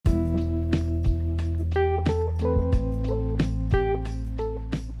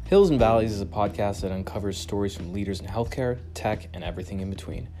Hills and Valleys is a podcast that uncovers stories from leaders in healthcare, tech, and everything in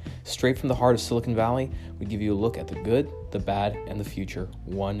between. Straight from the heart of Silicon Valley, we give you a look at the good, the bad, and the future,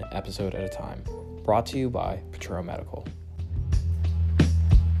 one episode at a time. Brought to you by Potrero Medical.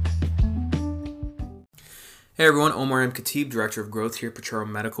 Hey everyone, Omar M. Khatib, Director of Growth here at Potrero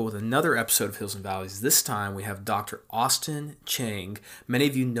Medical with another episode of Hills and Valleys. This time we have Dr. Austin Chang. Many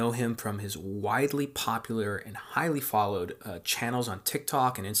of you know him from his widely popular and highly followed channels on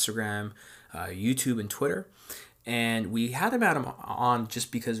TikTok and Instagram, YouTube and Twitter. And we had him on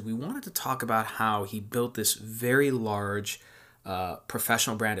just because we wanted to talk about how he built this very large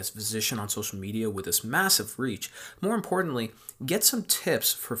professional brand as a physician on social media with this massive reach. More importantly, get some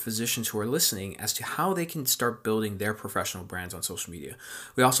tips for physicians who are listening as to how they can start building their professional brands on social media.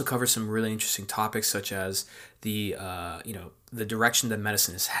 We also cover some really interesting topics such as the direction that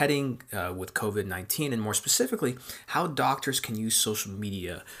medicine is heading with COVID-19, and more specifically, how doctors can use social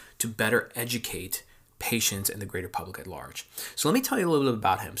media to better educate patients and the greater public at large. So let me tell you a little bit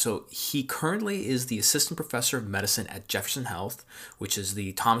about him. So he currently is the assistant professor of medicine at Jefferson Health, which is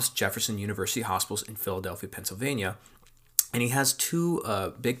the Thomas Jefferson University Hospitals in Philadelphia, Pennsylvania. And he has two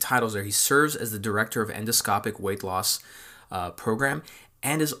big titles there. He serves as the director of endoscopic weight loss program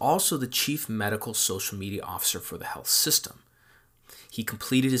and is also the chief medical social media officer for the health system. He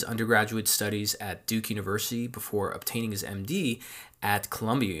completed his undergraduate studies at Duke University before obtaining his MD at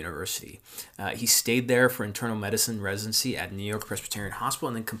Columbia University. He stayed there for internal medicine residency at New York Presbyterian Hospital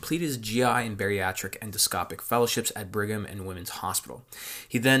and then completed his GI and bariatric endoscopic fellowships at Brigham and Women's Hospital.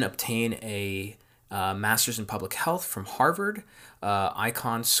 He then obtained a master's in public health from Harvard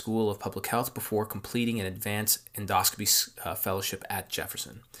Icahn School of Public Health before completing an advanced endoscopy fellowship at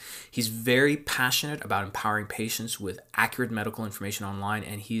Jefferson. He's very passionate about empowering patients with accurate medical information online,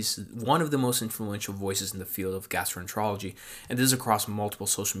 and he's one of the most influential voices in the field of gastroenterology, and this is across multiple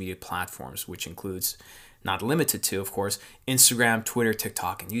social media platforms, which includes, not limited to, of course, Instagram, Twitter,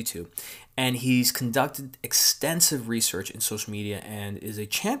 TikTok, and YouTube. And he's conducted extensive research in social media and is a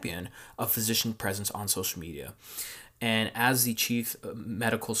champion of physician presence on social media. And as the chief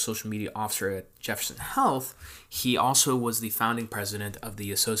medical social media officer at Jefferson Health, he also was the founding president of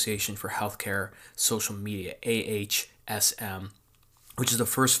the Association for Healthcare Social Media, AHSM, which is the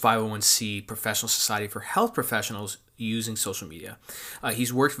first 501c professional society for health professionals using social media.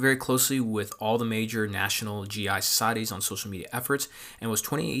 He's worked very closely with all the major national GI societies on social media efforts and was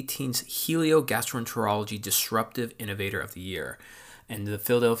 2018's Helio Gastroenterology Disruptive Innovator of the Year and the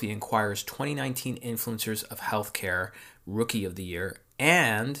Philadelphia Inquirer's 2019 Influencers of Healthcare Rookie of the Year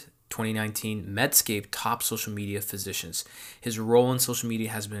and 2019 Medscape Top Social Media Physicians. His role in social media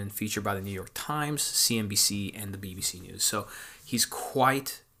has been featured by the New York Times, CNBC, and the BBC News. So he's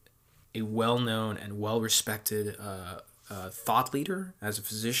quite a well-known and well-respected thought leader as a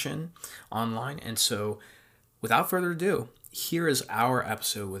physician online. And so without further ado, here is our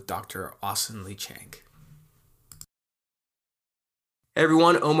episode with Dr. Austin Lee Chang. Hey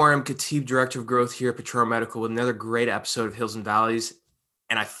everyone, Omar M. Khatib, Director of Growth here at Potrero Medical with another great episode of Hills and Valleys.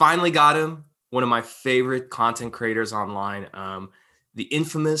 And I finally got him, one of my favorite content creators online, the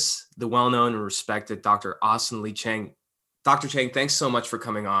infamous, the well-known and respected Dr. Austin Lee Chang. Dr. Chang, thanks so much for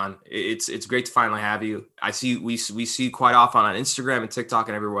coming on. It's great to finally have you. I see we see you quite often on Instagram and TikTok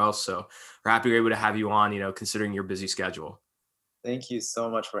and everywhere else. So we're happy we're able to have you on, considering your busy schedule. Thank you so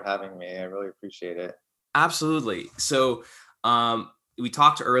much for having me. I really appreciate it. Absolutely. So we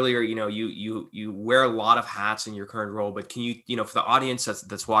talked earlier, you wear a lot of hats in your current role, but can you, for the audience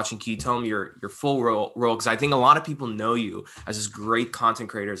that's watching, can you tell them your full role? Because I think a lot of people know you as this great content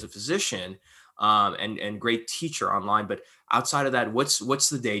creator, as a physician, and great teacher online. But outside of that, what's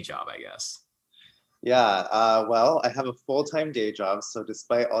the day job, I guess? Yeah, well, I have a full-time day job. So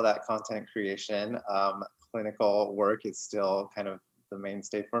despite all that content creation, clinical work is still kind of the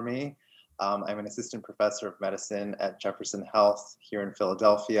mainstay for me. I'm an assistant professor of medicine at Jefferson Health here in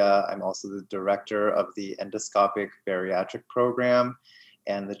Philadelphia. I'm also the director of the endoscopic bariatric program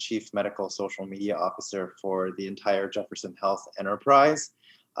and the chief medical social media officer for the entire Jefferson Health enterprise.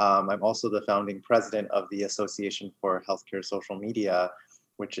 I'm also the founding president of the Association for Healthcare Social Media,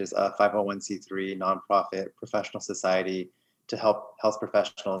 which is a 501c3 nonprofit professional society to help health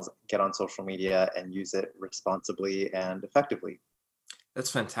professionals get on social media and use it responsibly and effectively. That's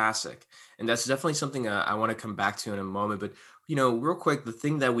fantastic. And that's definitely something I want to come back to in a moment. But, real quick, the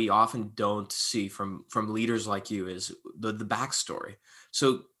thing that we often don't see from leaders like you is the backstory.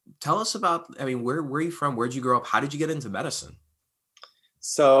 So tell us about, where are you from? Where'd you grow up? How did you get into medicine?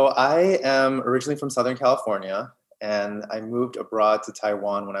 So I am originally from Southern California, and I moved abroad to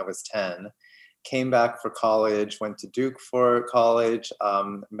Taiwan when I was 10. came back for college, went to Duke for college,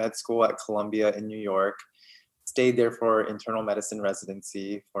 med school at Columbia in New York, stayed there for internal medicine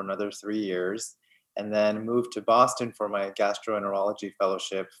residency for another 3 years, and then moved to Boston for my gastroenterology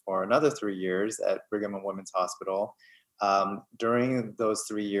fellowship for another 3 years at Brigham and Women's Hospital. During those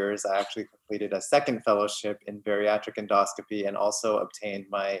 3 years, I actually completed a second fellowship in bariatric endoscopy and also obtained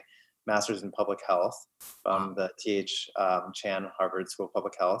my master's in public health from the T.H. Chan Harvard School of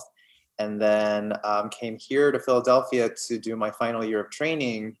Public Health. And then came here to Philadelphia to do my final year of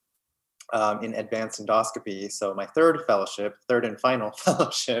training in advanced endoscopy. So my third and final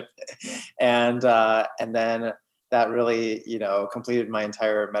fellowship. And then that really, completed my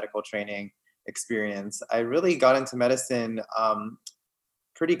entire medical training experience. I really got into medicine,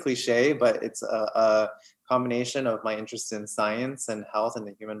 pretty cliche, but it's a combination of my interest in science and health and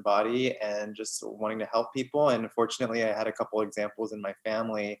the human body and just wanting to help people. And fortunately, I had a couple examples in my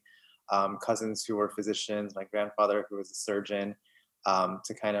family, cousins who were physicians, my grandfather who was a surgeon,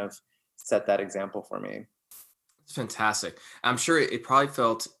 to kind of set that example for me. It's fantastic. I'm sure it probably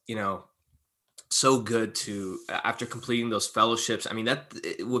felt, so good to, after completing those fellowships. I mean,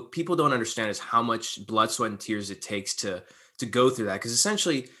 what people don't understand is how much blood, sweat, and tears it takes to go through that. Because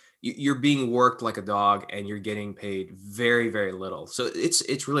essentially, you're being worked like a dog, and you're getting paid very, very little. So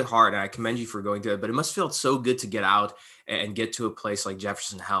it's really hard, and I commend you for going through it. But it must feel so good to get out and get to a place like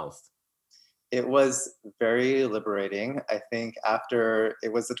Jefferson Health. It was very liberating. I think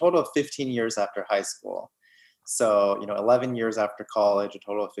it was a total of 15 years after high school. So, 11 years after college, a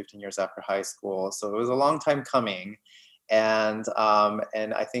total of 15 years after high school. So it was a long time coming. And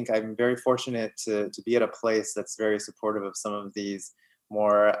I think I'm very fortunate to be at a place that's very supportive of some of these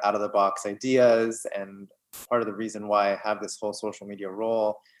more out of the box ideas. And part of the reason why I have this whole social media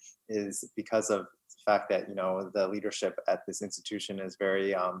role is because of the fact that, the leadership at this institution is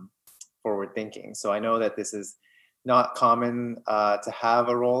very forward thinking. So I know that this is not common to have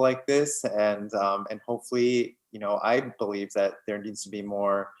a role like this, and hopefully, I believe that there needs to be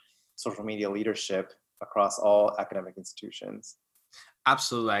more social media leadership across all academic institutions.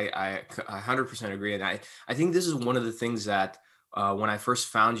 Absolutely, I 100% agree, and I think this is one of the things that when I first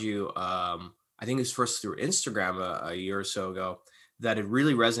found you, I think it was first through Instagram a year or so ago, that it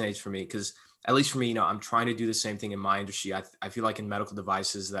really resonates for me because, at least for me, I'm trying to do the same thing in my industry. I feel like in medical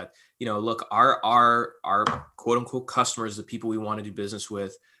devices that, look, our quote unquote customers, the people we want to do business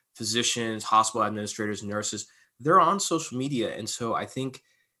with, physicians, hospital administrators, nurses, they're on social media. And so I think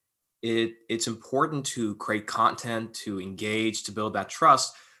it's important to create content, to engage, to build that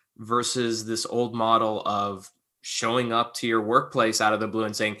trust versus this old model of showing up to your workplace out of the blue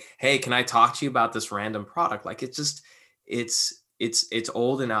and saying, "Hey, can I talk to you about this random product?" Like it's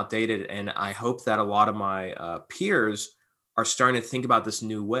old and outdated. And I hope that a lot of my peers are starting to think about this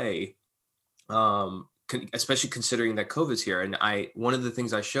new way, especially considering that COVID's here. And one of the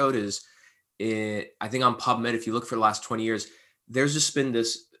things I showed is, I think on PubMed, if you look for the last 20 years, there's just been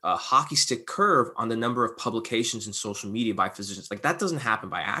this hockey stick curve on the number of publications in social media by physicians. Like that doesn't happen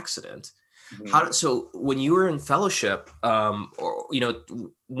by accident. Mhm. So when you were in fellowship, or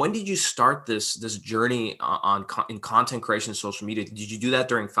when did you start this journey in content creation, social media? Did you do that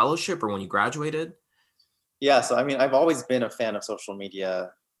during fellowship or when you graduated? Yeah, so I mean, I've always been a fan of social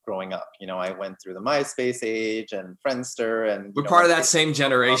media growing up. I went through the MySpace age and Friendster, and We're part of that same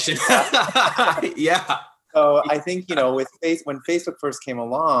generation. Yeah. so I think, when Facebook first came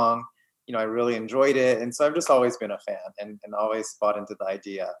along, I really enjoyed it. And so I've just always been a fan and always bought into the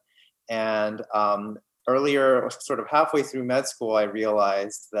idea. And earlier, sort of halfway through med school, I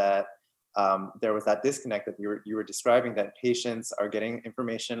realized that there was that disconnect that you were describing, that patients are getting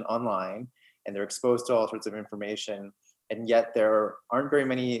information online and they're exposed to all sorts of information. And yet there aren't very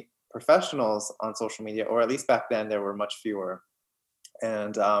many professionals on social media, or at least back then there were much fewer.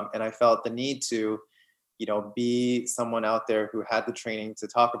 And I felt the need to be someone out there who had the training to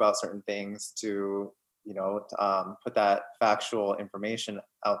talk about certain things, to put that factual information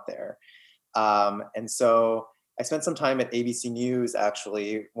out there. And so I spent some time at ABC News,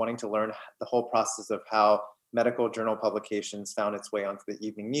 actually wanting to learn the whole process of how medical journal publications found its way onto the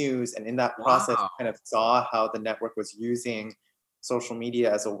evening news. And in that process, Wow. kind of saw how the network was using social media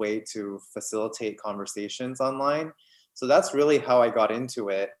as a way to facilitate conversations online. So that's really how I got into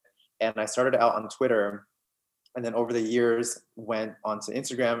it. And I started out on Twitter, and then over the years went onto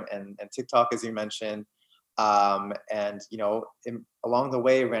Instagram and TikTok, as you mentioned. And along the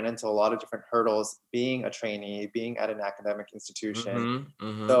way, ran into a lot of different hurdles being a trainee, being at an academic institution.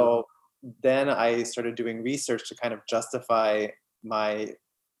 Mm-hmm. So then I started doing research to kind of justify my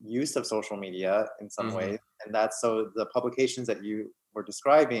use of social media in some Hmm. ways. And that's so the publications that you were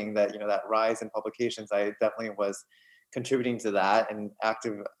describing, that, that rise in publications, I definitely was contributing to that and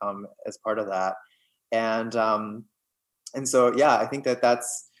active as part of that. And so, yeah, I think that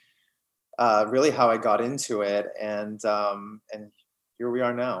that's really how I got into it, and here we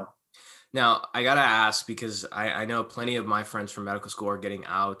are now. Now, I gotta ask because I know plenty of my friends from medical school are getting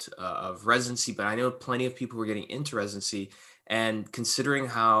out of residency, but I know plenty of people who are getting into residency. And considering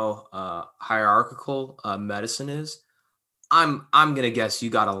how hierarchical medicine is, I'm gonna guess you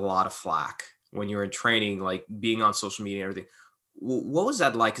got a lot of flack when you were in training, like being on social media and everything. What was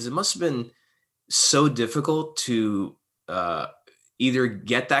that like? Because it must have been so difficult to uh, either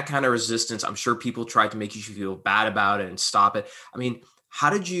get that kind of resistance. I'm sure people tried to make you feel bad about it and stop it. I mean, how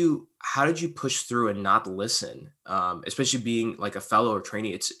did you push through and not listen? Especially being like a fellow or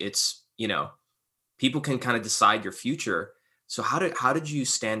trainee, it's people can kind of decide your future. So how did you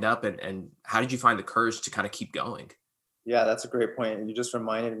stand up and how did you find the courage to kind of keep going? Yeah, that's a great point. You just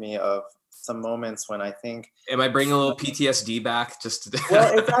reminded me of some moments when I think, Am I bringing a little PTSD back? Just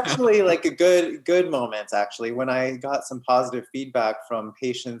well, it's actually like a good moments, actually, when I got some positive feedback from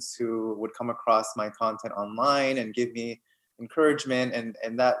patients who would come across my content online and give me encouragement,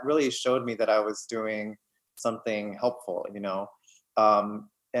 and that really showed me that I was doing something helpful.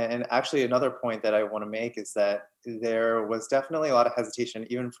 And actually, another point that I want to make is that there was definitely a lot of hesitation,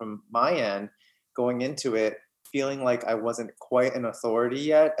 even from my end, going into it, feeling like I wasn't quite an authority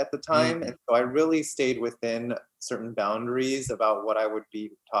yet at the time. Mm, And so I really stayed within certain boundaries about what I would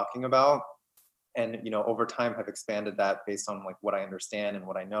be talking about. And, over time have expanded that based on like what I understand and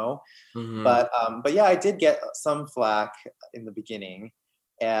what I know. mhm. But yeah, I did get some flack in the beginning.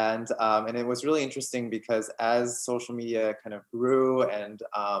 And it was really interesting because as social media kind of grew, and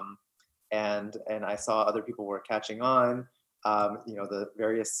I saw other people were catching on. The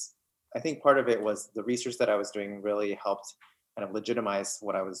various, I think part of it was the research that I was doing really helped kind of legitimize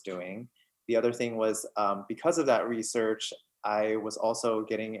what I was doing. The other thing was, because of that research, I was also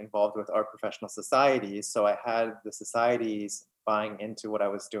getting involved with our professional societies. So I had the societies buying into what I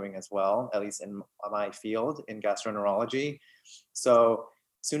was doing as well, at least in my field in gastroenterology. So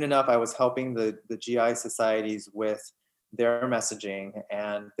soon enough, I was helping the GI societies with their messaging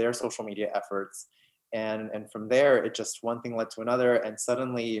and their social media efforts. And from there, it just one thing led to another. And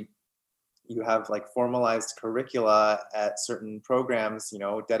suddenly you have like formalized curricula at certain programs,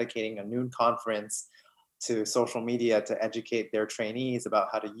 dedicating a noon conference to social media to educate their trainees about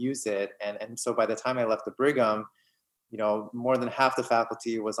how to use it. And so by the time I left the Brigham, more than half the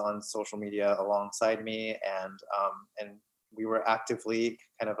faculty was on social media alongside me, and we were actively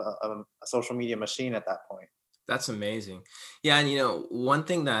kind of a social media machine at that point. That's amazing. Yeah, and one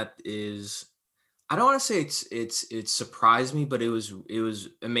thing that is I don't want to say it surprised me, but it was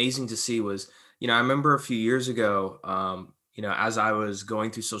amazing to see was, I remember a few years ago, as I was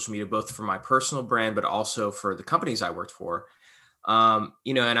going through social media, both for my personal brand, but also for the companies I worked for, and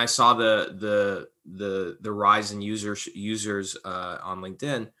I saw the rise in users on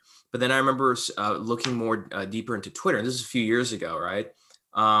LinkedIn, but then I remember looking more deeper into Twitter, and this is a few years ago, right?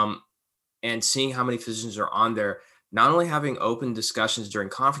 Um, and seeing how many physicians are on there, not only having open discussions during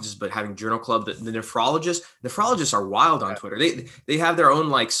conferences, but having journal club. The nephrologists are wild on Yeah. Twitter. They have their own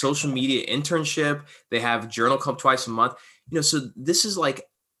like social media internship. They have journal club twice a month. So this is like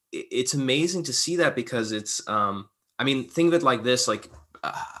it's amazing to see that because it's I mean, think of it like this, like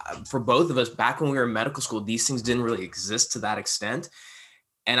for both of us back when we were in medical school, these things didn't really exist to that extent.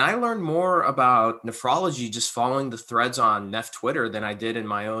 And I learned more about nephrology just following the threads on Neph Twitter than I did in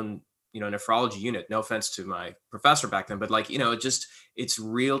my own, nephrology unit. No offense to my professor back then, but like, it's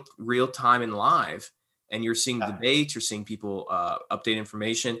real time and live. And you're seeing Yeah. debates, you're seeing people update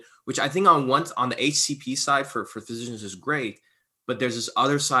information, which I think on the HCP side for physicians is great. But there's this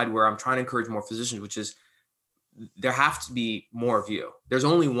other side where I'm trying to encourage more physicians, which is there have to be more of you. There's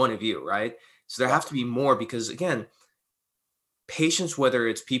only one of you, right? So there Yeah. have to be more because again, patients, whether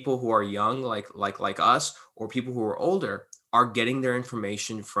it's people who are young like us or people who are older, are getting their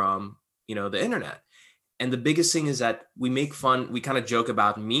information from the internet. And the biggest thing is that we kind of joke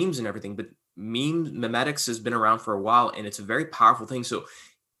about memes and everything, but memetics has been around for a while and it's a very powerful thing. So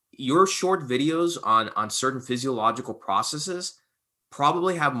your short videos on certain physiological processes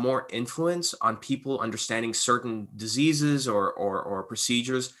probably have more influence on people understanding certain diseases or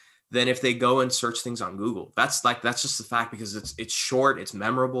procedures than if they go and search things on Google. That's just the fact because it's short, it's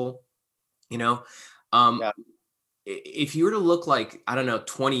memorable, you know. Um, Yeah. if you were to look like, I don't know,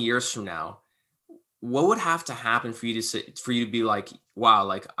 20 years from now, what would have to happen for you to say, for you to be like, wow,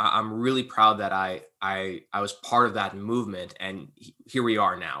 like I'm really proud that I was part of that movement, and here we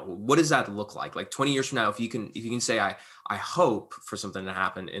are now. What does that look like? Like 20 years from now, if you can say I hope for something to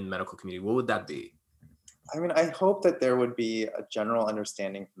happen in the medical community, what would that be? I mean, I hope that there would be a general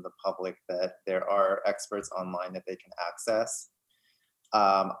understanding from the public that there are experts online that they can access.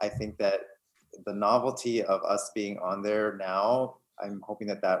 I think that the novelty of us being on there now, I'm hoping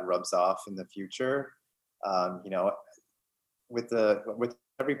that that rubs off in the future. You know, with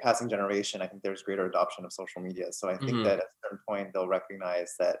every passing generation, I think there's greater adoption of social media. So I think Hmm. that at a certain point they'll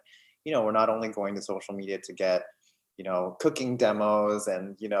recognize that, we're not only going to social media to get, cooking demos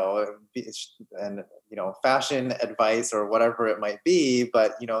and and fashion advice or whatever it might be,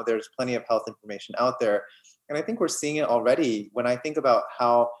 but there's plenty of health information out there, and I think we're seeing it already. When I think about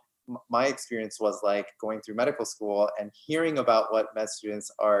how my experience was like going through medical school and hearing about what med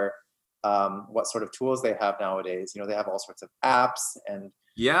students are, what sort of tools they have nowadays. They have all sorts of apps and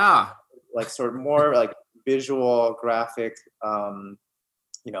Yeah. like sort of more like visual graphic,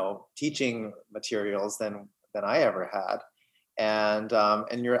 teaching materials than I ever had. And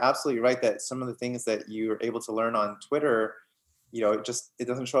you're absolutely right that some of the things that you're able to learn on Twitter, it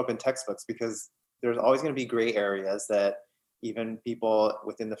doesn't show up in textbooks because there's always going to be gray areas that even people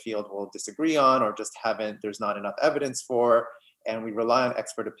within the field will disagree on or just haven't there's not enough evidence for, and we rely on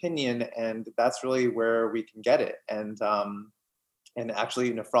expert opinion, and that's really where we can get it. And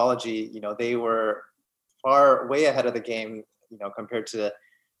actually nephrology, they were far way ahead of the game, compared to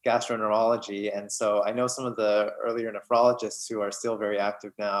gastroenterology. And so I know some of the earlier nephrologists who are still very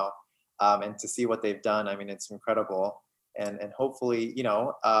active now, and to see what they've done, I mean, it's incredible. And hopefully,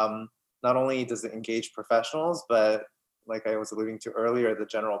 not only does it engage professionals, but like I was alluding to earlier, the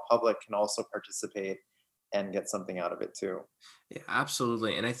general public can also participate and get something out of it too. Yeah,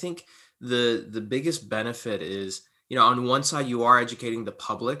 absolutely. And I think the biggest benefit is, on one side you are educating the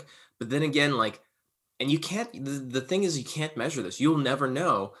public, but then again, like, and you can't, the thing is, you can't measure this. You'll never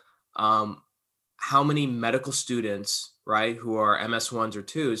know um how many medical students, right, who are MS1s or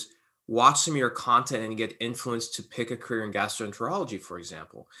 2s, watch some of your content and get influenced to pick a career in gastroenterology, for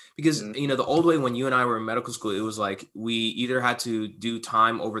example. Because, Mhm. the old way when you and I were in medical school, it was like we either had to do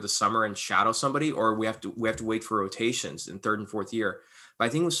time over the summer and shadow somebody, or we have to wait for rotations in third and fourth year. But I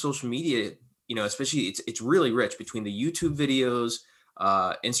think with social media, especially it's really rich between the YouTube videos,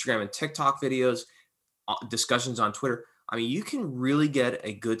 Instagram and TikTok videos, discussions on Twitter. I mean, you can really get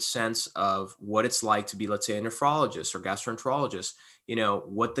a good sense of what it's like to be, let's say, a nephrologist or gastroenterologist,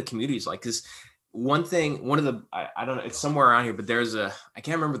 what the community is like. Because one of the, I don't know, it's somewhere around here, but I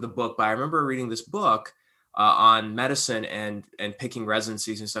can't remember the book, but I remember reading this book on medicine and picking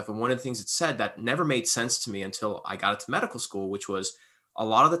residencies and stuff. And one of the things it said that never made sense to me until I got into medical school, which was a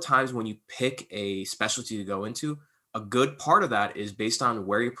lot of the times when you pick a specialty to go into, a good part of that is based on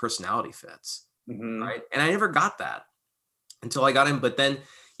where your personality fits, Mhm. right? And I never got that until I got in. But then,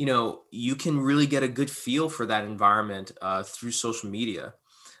 you can really get a good feel for that environment through social media.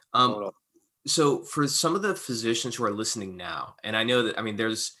 Um, Total. so for some of the physicians who are listening now, and I know that, I mean,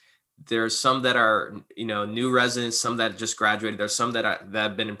 there's some that are, new residents, some that just graduated, there's some that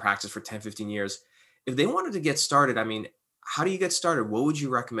have been in practice for 10, 15 years. If they wanted to get started, I mean, how do you get started? What would you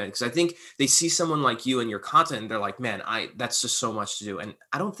recommend? Because I think they see someone like you and your content and they're like, man, I that's just so much to do. And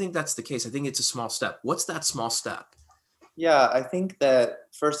I don't think that's the case. I think it's a small step. What's that small step? Yeah, I think that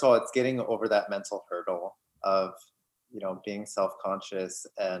first of all, it's getting over that mental hurdle of, being self-conscious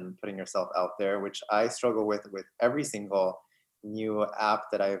and putting yourself out there, which I struggle with every single new app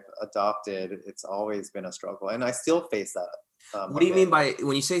that I've adopted. It's always been a struggle, and I still face that What a do you bit. mean by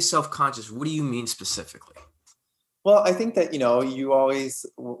when you say self-conscious? What do you mean specifically? Well, I think that, you always,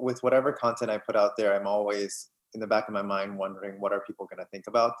 with whatever content I put out there, I'm always in the back of my mind wondering what are people going to think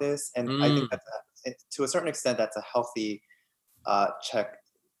about this, and I think Mm, to a certain extent that's a healthy check.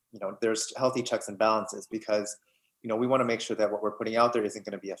 There's healthy checks and balances because we want to make sure that what we're putting out there isn't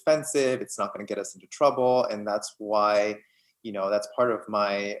going to be offensive, it's not going to get us into trouble, and that's why that's part of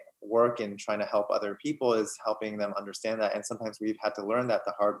my work in trying to help other people, is helping them understand that, and sometimes we've had to learn that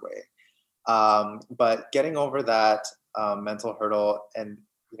the hard way. But getting over that mental hurdle, and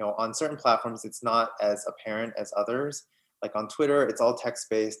on certain platforms it's not as apparent as others. Like on Twitter, it's all text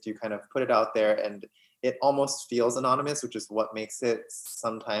based. You kind of put it out there, and it almost feels anonymous, which is what makes it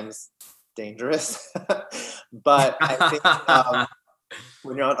sometimes dangerous. But I think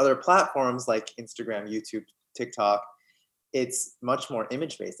when you're on other platforms like Instagram, YouTube, TikTok, it's much more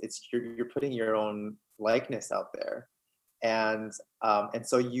image based. It's you're putting your own likeness out there, and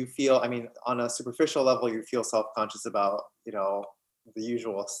so you feel, I mean, on a superficial level you feel self-conscious about the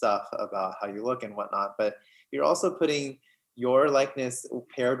usual stuff about how you look and whatnot, but you're also putting your likeness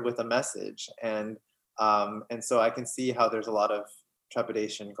paired with a message. And so I can see how there's a lot of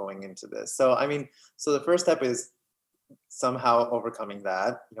trepidation going into this. So I mean, so the first step is somehow overcoming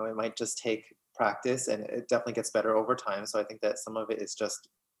that. You know, it might just take practice, and it definitely gets better over time. So I think that some of it is just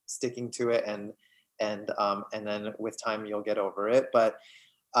sticking to it, and then with time you'll get over it. But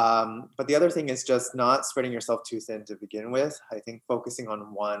the other thing is just not spreading yourself too thin to begin with. I think focusing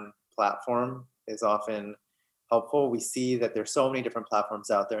on one platform is often helpful. We see that there's so many different platforms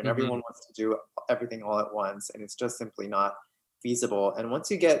out there, and Hmm. everyone wants to do everything all at once, and it's just simply not feasible. And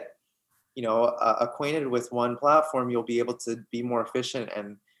once you get, acquainted with one platform, you'll be able to be more efficient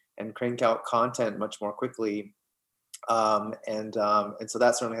and crank out content much more quickly. And so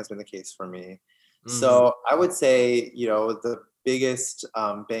that certainly has been the case for me. Hmm. So I would say, the biggest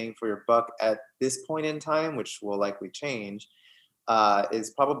bang for your buck at this point in time, which will likely change,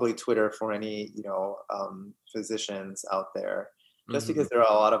 is probably Twitter for any, physicians out there, just Hmm. because there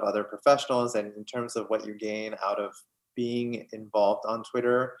are a lot of other professionals, and in terms of what you gain out of being involved on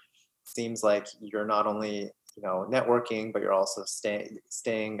Twitter, seems like you're not only, networking, but you're also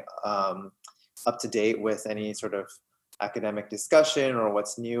staying up to date with any sort of academic discussion or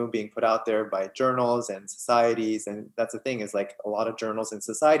what's new being put out there by journals and societies. And that's the thing, is like a lot of journals and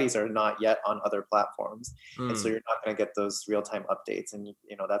societies are not yet on other platforms, and so Mm. you're not going to get those real-time updates. And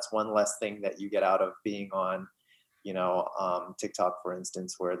that's one less thing that you get out of being on TikTok, for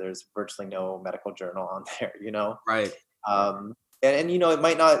instance, where there's virtually no medical journal on there. Right. And it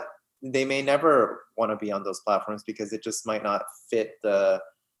might not, they may never want to be on those platforms because it just might not fit the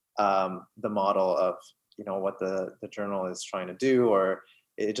model of what the journal is trying to do, or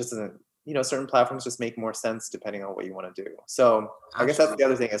it just doesn't. Certain platforms just make more sense depending on what you want to do. So I guess that's the Absolutely.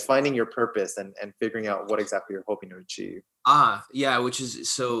 other thing, is finding your purpose and figuring out what exactly you're hoping to achieve. Yeah,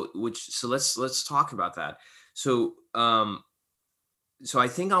 so let's talk about that. So, so I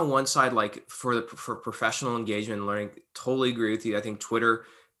think on one side, like for professional engagement and learning, totally agree with you. I think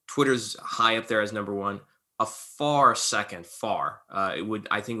Twitter's high up there as number one. A far second, far it would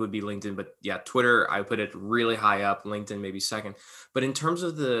I think would be LinkedIn, but yeah, Twitter I put it really high up. LinkedIn maybe second, but in terms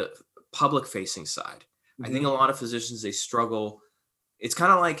of the public facing side, I think a Hmm. lot of physicians they struggle. It's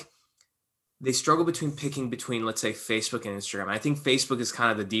kind of like they struggle between picking between, let's say, Facebook and Instagram. And I think Facebook is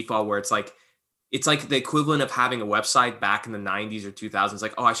kind of the default where it's like the equivalent of having a website back in the 90s or 2000s,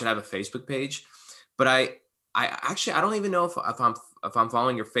 like, oh, I should have a Facebook page. But I actually I don't even know if I'm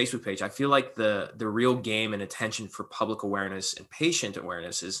following your Facebook page. I feel like the real game and attention for public awareness and patient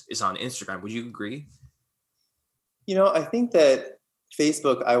awareness is on Instagram. Would you agree? I think that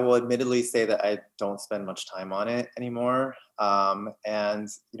Facebook, I will admittedly say that I don't spend much time on it anymore. And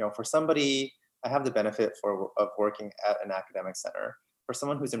for somebody, I have the benefit of working at an academic center. For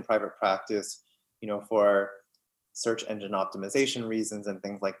someone who's in private practice, for search engine optimization reasons and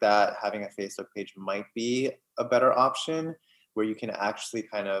things like that, having a Facebook page might be a better option, where you can actually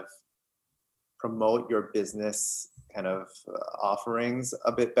kind of promote your business kind of offerings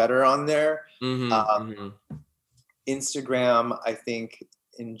a bit better on there. Mm-hmm. Mm-hmm. Instagram, I think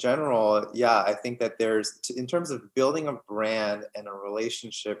in general, yeah, I think that in terms of building a brand and a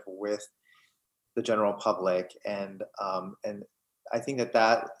relationship with the general public, and I think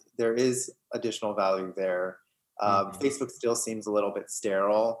that there is additional value there. Mm-hmm. Facebook still seems a little bit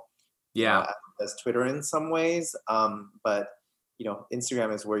sterile, Yeah. as Twitter in some ways, but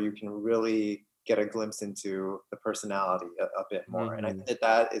Instagram is where you can really get a glimpse into the personality a bit more, and I Mm-hmm. think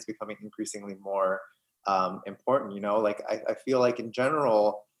that is becoming increasingly more important. Like I feel like in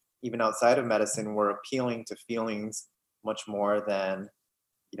general, even outside of medicine, we're appealing to feelings much more than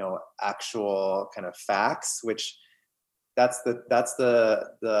actual kind of facts, which that's the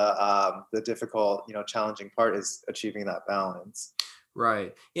difficult, challenging part, is achieving that balance.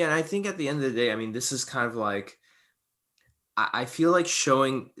 Right. Yeah, and I think at the end of the day, I mean, this is kind of like I feel like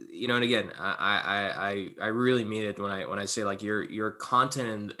showing, and again, I really mean it when I say like your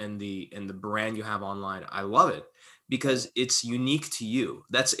content and the brand you have online. I love it because it's unique to you.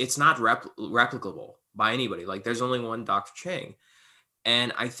 It's not replicable by anybody. Like there's only one Dr. Chang,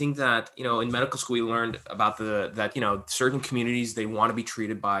 and I think that in medical school we learned about that certain communities they want to be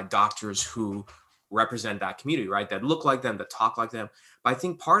treated by doctors who represent that community, right? That look like them, that talk like them. But I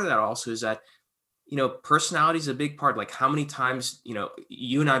think part of that also is that personality is a big part. Like how many times,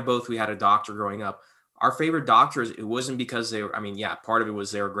 you and I both, we had a doctor growing up. Our favorite doctors, it wasn't because they were, I mean, yeah, part of it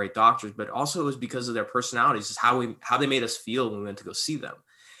was they were great doctors, but also it was because of their personalities, is how they made us feel when we went to go see them.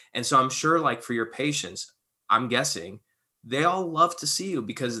 And so I'm sure like for your patients, I'm guessing, they all love to see you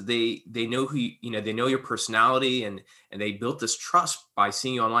because they know who they know your personality, and they built this trust by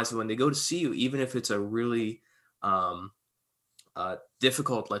seeing you online. So when they go to see you, even if it's a really um,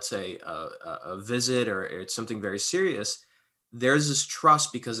 difficult, let's say, a visit, or it's something very serious, there's this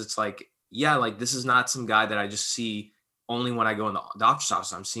trust because it's like, yeah, like this is not some guy that I just see only when I go in the doctor's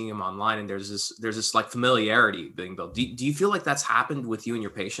office. I'm seeing him online, and there's this like familiarity being built. Do you feel like that's happened with you and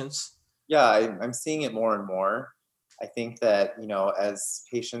your patients? Yeah, I'm seeing it more and more. I think that, as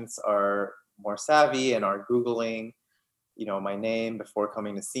patients are more savvy and are Googling, my name before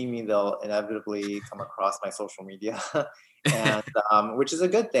coming to see me, they'll inevitably come across my social media, and which is a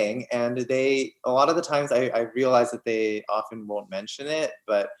good thing. And a lot of the times, I realize that they often won't mention it,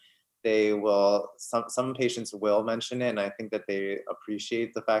 but they will. Some patients will mention it, and I think that they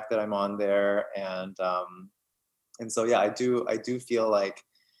appreciate the fact that I'm on there, and so yeah, I do feel like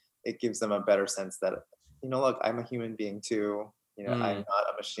it gives them a better sense that, look, I'm a human being too. I'm Mm. not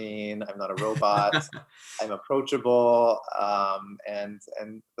a machine. I'm not a robot. I'm approachable, and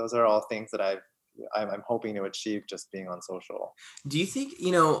those are all things that I'm hoping to achieve just being on social. Do you think,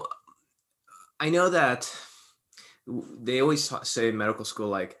 I know that they always say in medical school,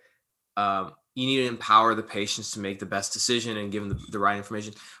 like, you need to empower the patients to make the best decision and give them the right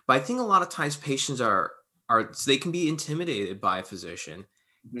information. But I think a lot of times patients are they can be intimidated by a physician.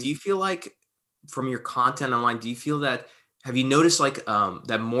 Do Mhm. you feel like, from your content online, do you feel that, have you noticed like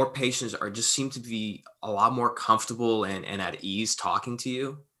that more patients are just seem to be a lot more comfortable and at ease talking to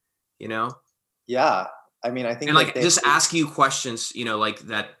you, you know? Yeah, I mean, I think And that like just ask you questions, like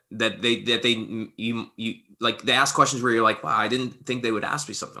that you like they ask questions where you're like, wow, I didn't think they would ask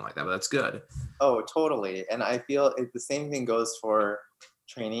me something like that, but that's good. oh, totally. And I feel the same thing goes for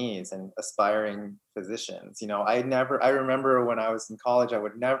trainees and aspiring physicians. I remember when I was in college, I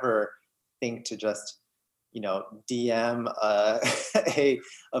would never think to just, DM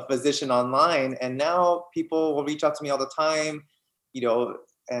a physician online. And now people will reach out to me all the time, you know,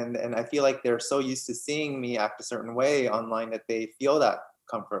 and I feel like they're so used to seeing me act a certain way online that they feel that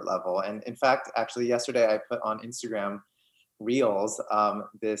comfort level. And in fact, actually, yesterday I put on Instagram Reels.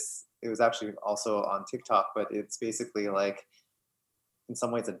 This it was actually also on TikTok, but it's basically like in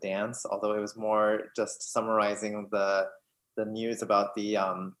some ways a dance, although it was more just summarizing the news about the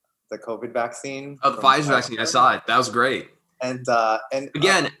COVID vaccine Oh, the from Pfizer vaccine, I Pfizer. saw it. That was great. And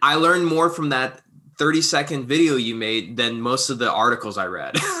Again, I learned more from that 30-second video you made than most of the articles I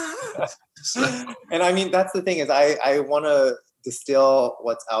read. So, and I mean that's the thing is I want to distill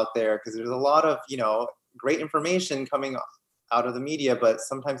what's out there because there's a lot of great information coming out of the media, but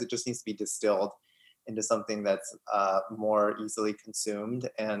sometimes it just needs to be distilled into something that's more easily consumed.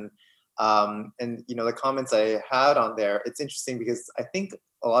 And the comments I had on there, it's interesting because I think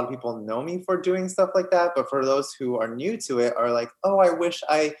a lot of people know me for doing stuff like that, but for those who are new to it are like, oh, I wish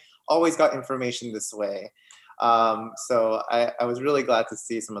I always got information this way. So I was really glad to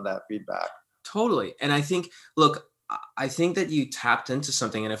see some of that feedback. totally. And I think, look, I think that you tapped into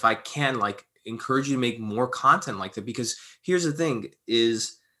something. And if I can, like, encourage you to make more content like that, because here's the thing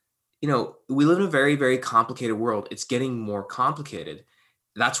is, we live in a very, very complicated world. It's getting more complicated.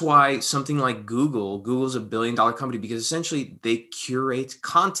 That's why something like Google's $1 billion company, because essentially they curate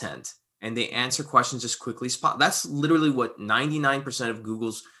content and they answer questions as quickly as possible. That's literally what 99% of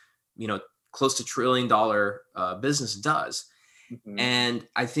Google's, you know, close to $1 trillion business does. Mhm. And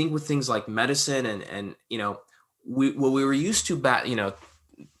I think with things like medicine and what we were used to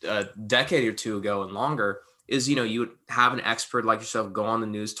a decade or two ago and longer is, you would have an expert like yourself go on the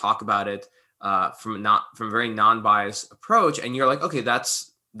news, talk about it from a very non-biased approach, and you're like, okay,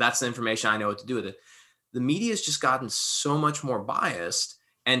 that's the information, I know what to do with it. The media has just gotten so much more biased,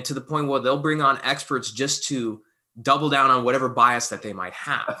 and to the point where they'll bring on experts just to double down on whatever bias that they might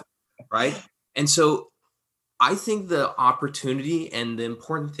have, right? And so I think the opportunity and the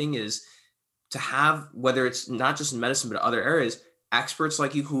important thing is to have, whether it's not just in medicine but other areas, experts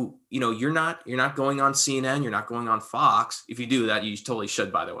like you who, you're not going on CNN, you're not going on Fox. If you do that, you totally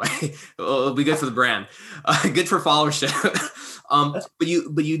should, by the way. It'll be good for the brand, good for followership.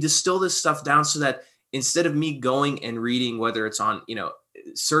 But you distill this stuff down so that instead of me going and reading, whether it's on,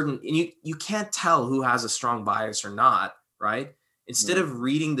 certain, and you can't tell who has a strong bias or not, right? Instead Mhm. of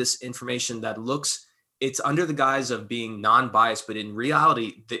reading this information that looks, it's under the guise of being non-biased, but in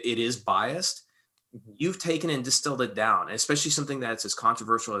reality, it is biased. Mhm. You've taken and distilled it down, and especially something that's as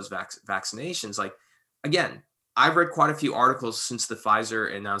controversial as vaccinations. Like, again, I've read quite a few articles since the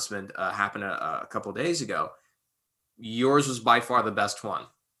Pfizer announcement happened a couple of days ago. Yours was by far the best one.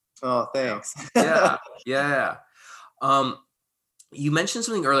 Oh, You know? thanks. Yeah, yeah. Um, You mentioned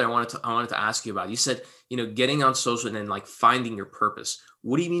something earlier I wanted to ask you about. You said, getting on social and then like finding your purpose.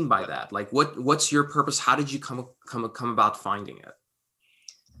 What do you mean by that? Like what's your purpose? How did you come about finding it?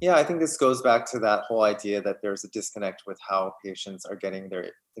 Yeah, I think this goes back to that whole idea that there's a disconnect with how patients are getting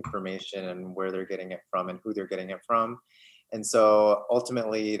their information and where they're getting it from and who they're getting it from. And so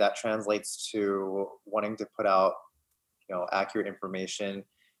ultimately that translates to wanting to put out, accurate information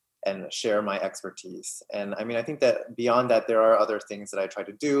and share my expertise. And I mean, I think that beyond that, there are other things that I try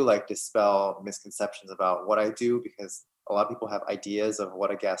to do, like dispel misconceptions about what I do, because a lot of people have ideas of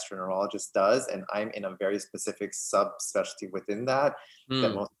what a gastroenterologist does, and I'm in a very specific subspecialty within that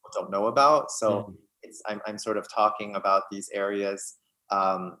that Mm, most people don't know about. So mhm, I'm sort of talking about these areas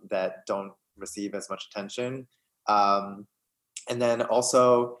that don't receive as much attention. Um, and then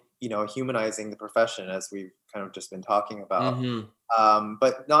also, humanizing the profession, as we've kind of just been talking about. mhm,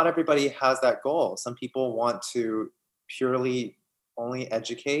 But not everybody has that goal. Some people want to purely only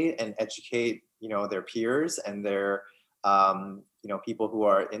educate and educate, their peers and their, people who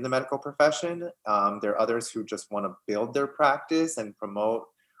are in the medical profession. There are others who just want to build their practice and promote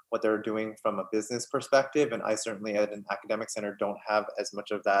what they're doing from a business perspective. And I certainly, at an academic center, don't have as much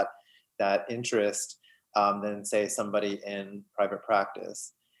of that interest than say somebody in private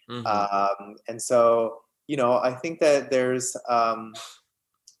practice. mhm. And so, I think that there's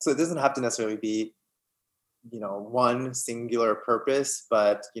so it doesn't have to necessarily be, one singular purpose,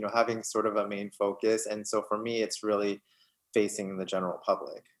 but having sort of a main focus. And so for me, it's really facing the general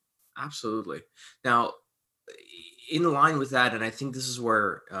public. Absolutely. Now, in line with that, and I think this is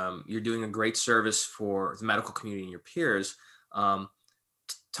where you're doing a great service for the medical community and your peers. Um,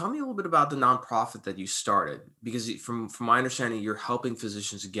 Tell me a little bit about the nonprofit that you started, because from my understanding, you're helping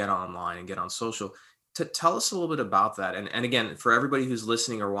physicians get online and get on social. To tell us a little bit about that, and again, for everybody who's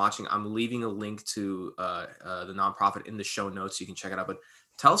listening or watching, I'm leaving a link to the nonprofit in the show notes. So you can check it out. But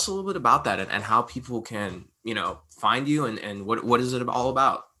tell us a little bit about that and how people can find you and what is it all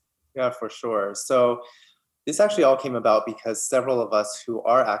about? Yeah, for sure. So this actually all came about because several of us who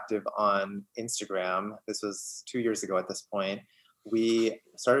are active on Instagram, this was 2 years ago at this point, we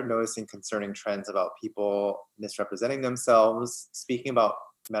started noticing concerning trends about people misrepresenting themselves, speaking about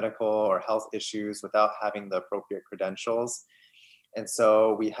medical or health issues without having the appropriate credentials. And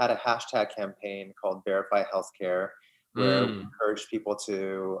so we had a hashtag campaign called Verify Healthcare, where we Mm, encouraged people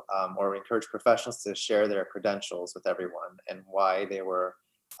to, or we encouraged professionals to share their credentials with everyone and why they were,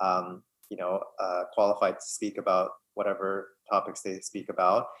 qualified to speak about whatever topics they speak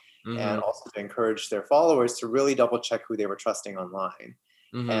about, and hmm, also to encourage their followers to really double check who they were trusting online.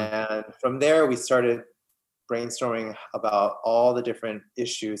 hmm. And from there, we started brainstorming about all the different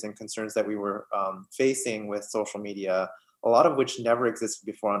issues and concerns that we were facing with social media, a lot of which never existed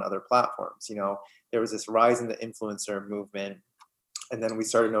before on other platforms. There was this rise in the influencer movement, and then we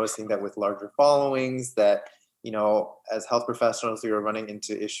started noticing that with larger followings, that as health professionals, we were running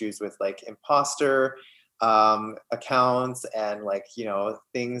into issues with like imposter accounts and like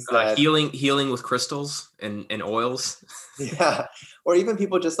things that Healing with crystals and oils. yeah, or even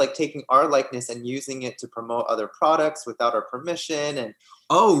people just like taking our likeness and using it to promote other products without our permission, and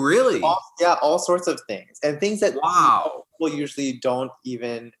Oh, really? yeah, all sorts of things, and things that Wow. people usually don't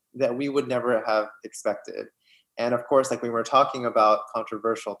even, that we would never have expected. And of course, like when we're talking about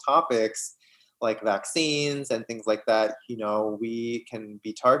controversial topics like vaccines and things like that, we can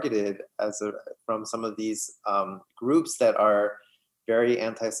be targeted from some of these groups that are very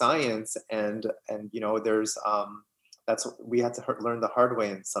anti-science, and there's that's we had to learn the hard way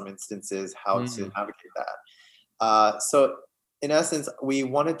in some instances how to Mm, navigate that. So, in essence, we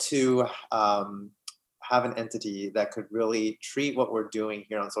wanted to have an entity that could really treat what we're doing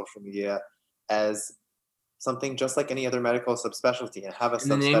here on social media as something just like any other medical subspecialty and have a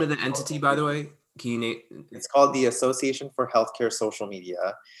and the name subspecialty. of the entity, by the way, can you name? It's called the Association for Healthcare Social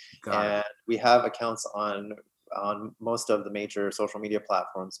Media, Got it. and we have accounts on most of the major social media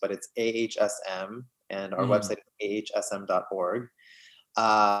platforms, but it's AHSM, and our Mhm, website is ahsm.org.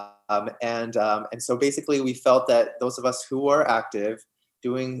 And so basically, we felt that those of us who are active,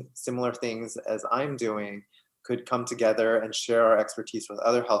 doing similar things as I'm doing, could come together and share our expertise with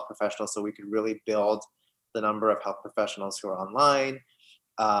other health professionals, so we could really build the number of health professionals who are online,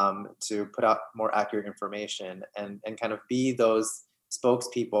 to put out more accurate information and kind of be those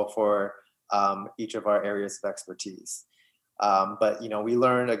spokespeople for each of our areas of expertise. But we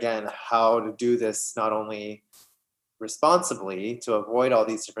learned again how to do this not only responsibly to avoid all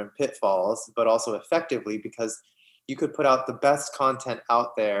these different pitfalls, but also effectively, because you could put out the best content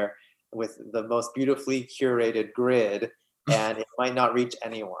out there with the most beautifully curated grid. and it might not reach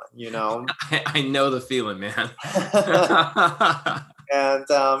anyone, you know? I know the feeling, man.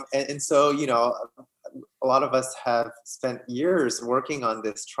 And so, you know, a lot of us have spent years working on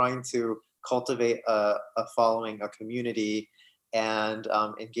this, trying to cultivate a following, a community, and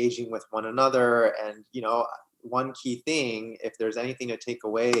engaging with one another. And, you know, one key thing, if there's anything to take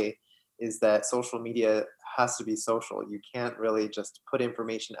away, is that social media has to be social. You can't really just put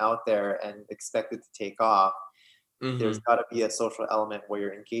information out there and expect it to take off. There's Hmm. got to be a social element where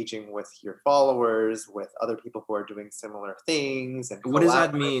you're engaging with your followers, with other people who are doing similar things, and What does that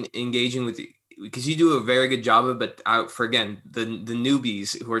collaborate. mean, engaging with you? Because you do a very good job of it, but for again, the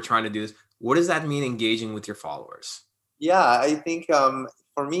newbies who are trying to do this, what does that mean, engaging with your followers? Yeah, I think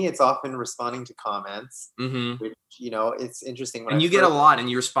for me, it's often responding to comments, Hmm. which, you know, it's interesting when And I you get a first, lot, and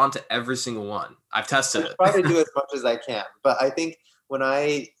you respond to every single one. I've tested I try to it. do as much as I can. But I think when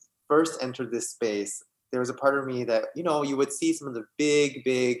I first entered this space, there was a part of me that, you know, you would see some of the big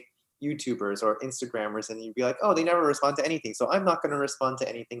YouTubers or Instagrammers, and you'd be like, oh, they never respond to anything. So I'm not going to respond to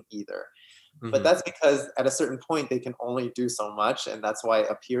anything either. But Hmm. that's because at a certain point they can only do so much, and that's why it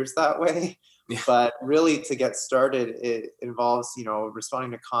appears that way. Yeah. But really, to get started, it involves, you know,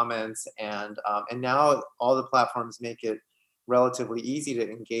 responding to comments, and now all the platforms make it relatively easy to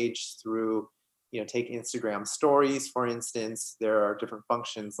engage through, you know, take Instagram stories, for instance. There are different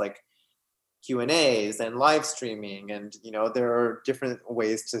functions like Q&As and live streaming, and, you know, there are different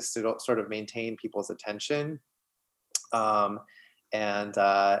ways to sort of maintain people's attention. um, and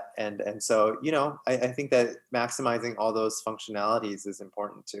so, you know, I think that maximizing all those functionalities is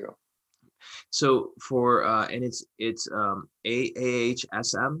important too. So for and it's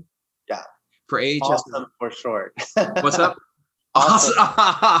AHSM Yeah, for AHSM. awesome for short. What's up? Awesome.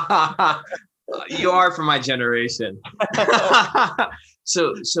 Awesome. You are from my generation.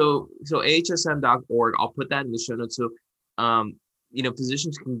 So ahsm.org. I'll put that in the show notes. So, um,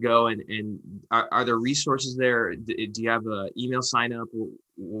 physicians can go and are there resources there? Do you have a email sign up?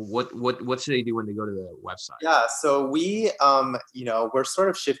 What should they do when they go to the website? Yeah, so we, you know, we're sort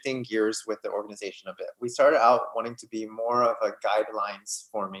of shifting gears with the organization a bit. We started out wanting to be more of a guidelines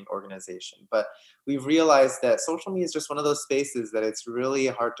forming organization, but we've realized that social media is just one of those spaces that it's really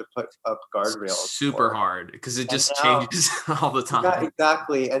hard to put up guardrails Super for. hard because it And just now, changes all the yeah, time.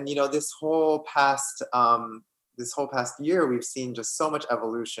 exactly. And, you know, this whole past year, we've seen just so much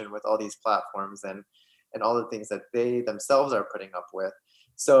evolution with all these platforms, and all the things that they themselves are putting up with.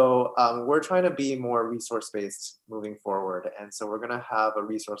 So we're trying to be more resource based moving forward, and so we're going to have a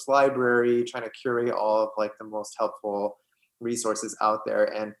resource library, trying to curate all of like the most helpful resources out there.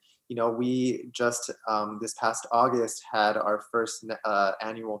 And, you know, we just this past August had our first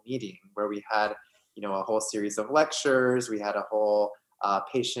annual meeting where we had, you know, a whole series of lectures. We had a whole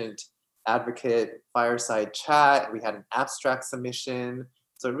patient advocate fireside chat. We had an abstract submission.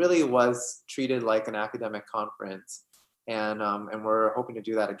 So it really was treated like an academic conference. And we're hoping to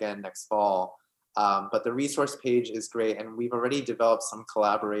do that again next fall. But the resource page is great. And we've already developed some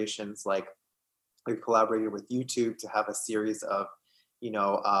collaborations, like we've collaborated with YouTube to have a series of, you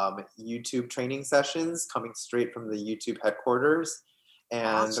know, YouTube training sessions coming straight from the YouTube headquarters.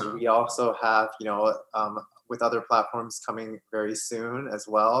 And Awesome. we also have, you know, with other platforms coming very soon as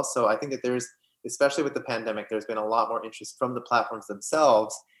well. So I think that there's, especially with the pandemic, there's been a lot more interest from the platforms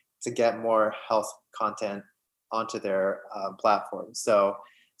themselves to get more health content onto their platforms. So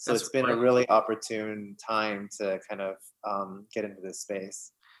That's it's been a great. really opportune time to kind of get into this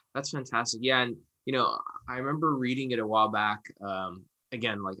space. That's fantastic. Yeah, and I remember reading it a while back.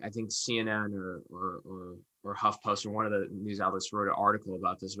 Again, like I think CNN or HuffPost or one of the news outlets wrote an article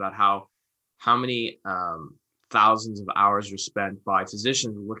about this, about how many thousands of hours were spent by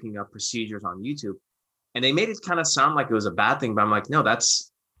physicians looking up procedures on YouTube, and they made it kind of sound like it was a bad thing. But I'm like, no,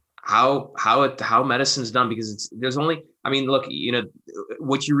 that's how medicine's done, because there's only, I mean, look,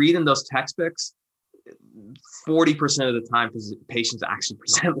 what you read in those textbooks, 40% of the time patients actually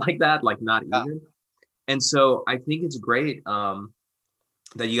present like that, like not Yeah, even. And so I think it's great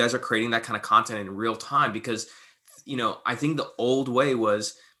that you guys are creating that kind of content in real time, because I think the old way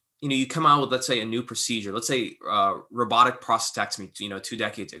was, you come out with, let's say, a new procedure, let's say robotic prostatectomy, 2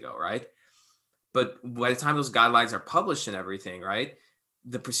 decades ago, right? But by the time those guidelines are published and everything, right,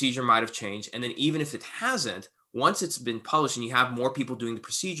 the procedure might have changed. And then even if it hasn't, once it's been published and you have more people doing the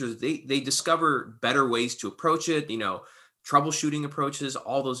procedures, they discover better ways to approach it, troubleshooting approaches,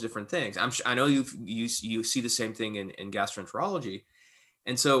 all those different things. I know you see the same thing in gastroenterology.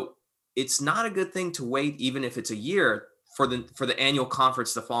 And so it's not a good thing to wait, even if it's a year, for the annual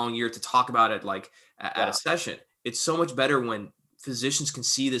conference the following year to talk about it, like at a yeah, session. It's so much better when physicians can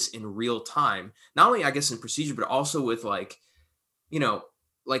see this in real time, not only I guess in procedure, but also with like, you know,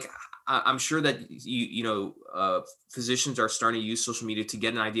 like I'm sure that physicians are starting to use social media to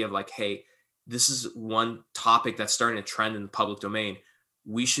get an idea of like, hey, this is one topic that's starting to trend in the public domain.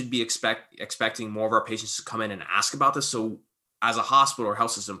 We should be expecting more of our patients to come in and ask about this. So as a hospital or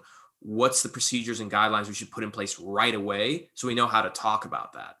health system, what's the procedures and guidelines we should put in place right away so we know how to talk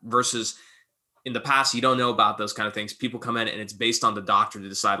about that, versus in the past, you don't know about those kind of things. People come in and it's based on the doctor to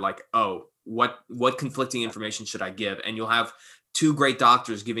decide like, oh, what conflicting information should I give? And you'll have two great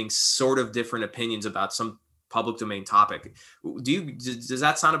doctors giving sort of different opinions about some public domain topic. Does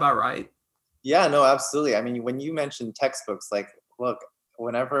that sound about right? Yeah, no, absolutely. I mean, when you mentioned textbooks, like, look,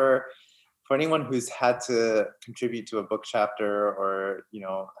 whenever, for anyone who's had to contribute to a book chapter or,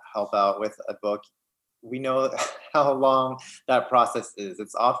 help out with a book, we know how long that process is.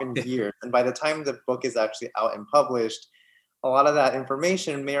 It's often years. And by the time the book is actually out and published, a lot of that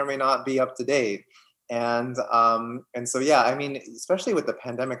information may or may not be up to date. And so, yeah, I mean, especially with the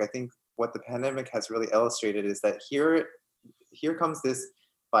pandemic, I think what the pandemic has really illustrated is that here comes this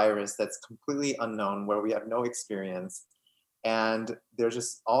virus that's completely unknown, where we have no experience. And there's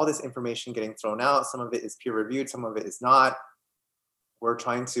just all this information getting thrown out. Some of it is peer reviewed, some of it is not. We're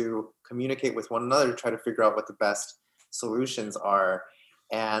trying to communicate with one another to try to figure out what the best solutions are.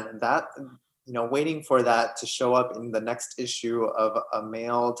 And that, waiting for that to show up in the next issue of a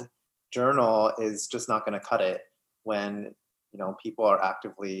mailed journal is just not going to cut it when, people are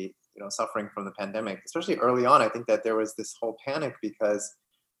actively, suffering from the pandemic. Especially early on, I think that there was this whole panic because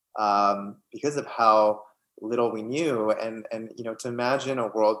of how little we knew. And to imagine a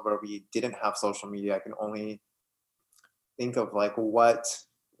world where we didn't have social media, I can only think of like what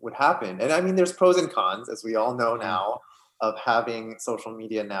would happen. And I mean, there's pros and cons, as we all know now, of having social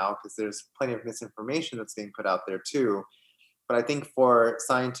media now, because there's plenty of misinformation that's being put out there too. But I think for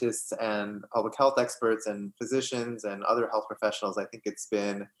scientists and public health experts and physicians and other health professionals, I think it's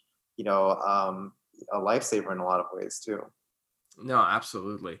been, a lifesaver in a lot of ways too. No,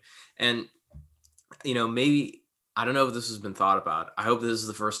 absolutely. And, maybe, I don't know if this has been thought about. I hope this is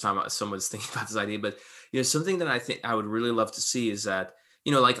the first time someone's thinking about this idea, but, something that I think I would really love to see is that,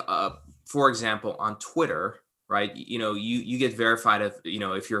 for example, on Twitter, right, you get verified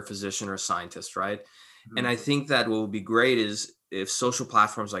if you're a physician or a scientist, right? Mm-hmm. And I think that what would be great is if social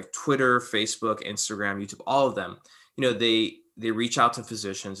platforms like Twitter, Facebook, Instagram, YouTube, all of them, they reach out to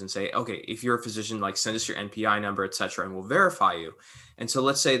physicians and say, okay, if you're a physician, like send us your NPI number, et cetera, and we'll verify you. And so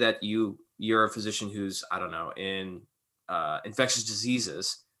let's say that you're a physician who's, I don't know, in infectious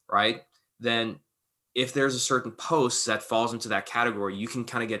diseases, right? Then if there's a certain post that falls into that category, you can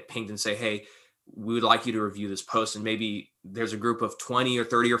kind of get pinged and say, hey, we would like you to review this post. And maybe there's a group of 20 or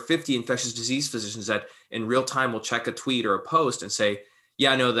 30 or 50 infectious disease physicians that in real time will check a tweet or a post and say,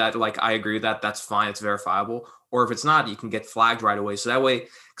 yeah, I know that, like, I agree with that. That's fine. It's verifiable. Or if it's not, you can get flagged right away. So that way,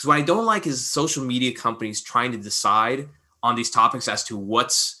 because what I don't like is social media companies trying to decide on these topics as to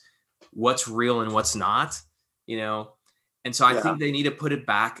what's real and what's not, And so I think they need to put it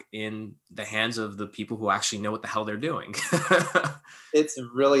back in the hands of the people who actually know what the hell they're doing. It's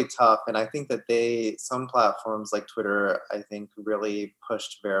really tough. And I think that some platforms like Twitter, I think really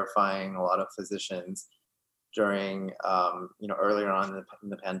pushed verifying a lot of physicians during, earlier on in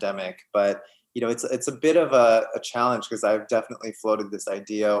the pandemic. But, it's a bit of a challenge, because I've definitely floated this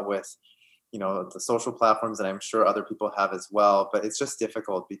idea with, the social platforms, and I'm sure other people have as well. But it's just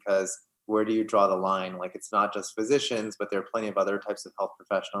difficult, because where do you draw the line? Like, it's not just physicians, but there are plenty of other types of health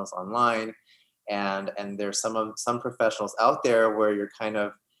professionals online. And there's some professionals out there where you're kind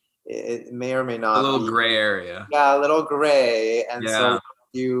of, it may or may not a little gray area. Yeah, a little gray. And so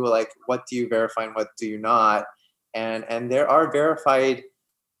what do you verify and what do you not? And there are verified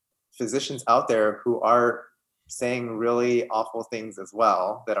physicians out there who are saying really awful things as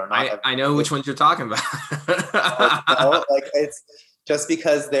well that are not. I know which ones you're talking about. Like, it's just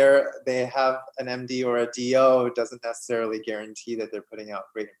because they have an MD or a DO doesn't necessarily guarantee that they're putting out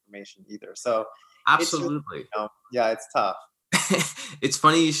great information either. So absolutely, it's tough. It's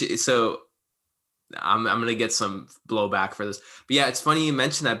funny. So I'm going to get some blowback for this, but yeah, it's funny you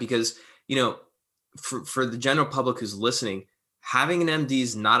mention that, because, for the general public who's listening, having an MD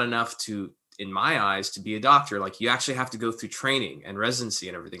is not enough to, in my eyes, to be a doctor. Like, you actually have to go through training and residency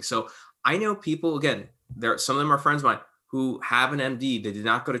and everything. So I know people, again, some of them are friends of mine who have an MD. They did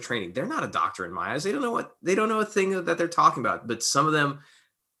not go to training. They're not a doctor in my eyes. They don't know a thing that they're talking about. But some of them,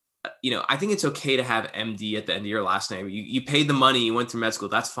 I think it's okay to have MD at the end of your last name. You paid the money, you went through med school,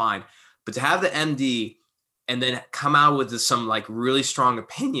 that's fine. But to have the MD and then come out with some like really strong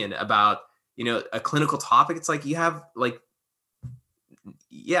opinion about, a clinical topic, it's like you have like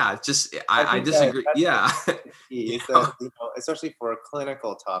yeah, just I I think that disagree. that's Yeah. the key You is that, know? especially for a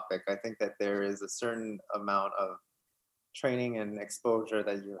clinical topic, I think that there is a certain amount of training and exposure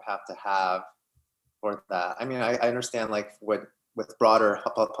that you have to have for that. I mean, I understand like what with broader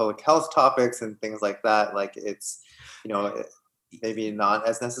public health topics and things like that, like it's, you know, maybe not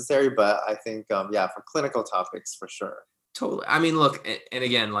as necessary, but I think, yeah, for clinical topics for sure. Totally. I mean, look, and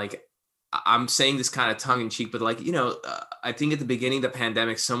again, like I'm saying this kind of tongue in cheek, but like, I think at the beginning of the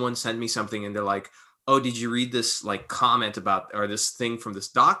pandemic, someone sent me something and they're like, "Oh, did you read this like comment about or this thing from this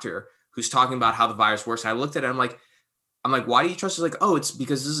doctor who's talking about how the virus works?" And I looked at it, I'm like, why do you trust it? Like, oh, it's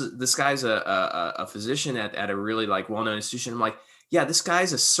because this guy's a physician at a really like well-known institution. I'm like, yeah, this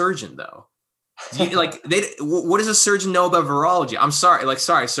guy's a surgeon though. Do you like what does a surgeon know about virology? I'm sorry, like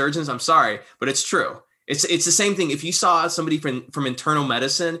sorry, surgeons, I'm sorry, but it's true. It's the same thing. If you saw somebody from internal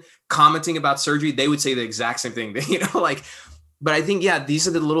medicine commenting about surgery, they would say the exact same thing. Like, but I think, yeah, these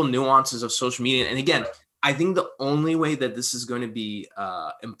are the little nuances of social media. And again, I think the only way that this is going to be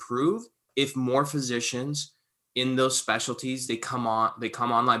improved if more physicians in those specialties they come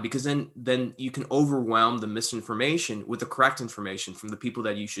online, because then you can overwhelm the misinformation with the correct information from the people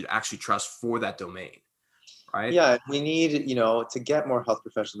that you should actually trust for that domain, right? Yeah, we need, to get more health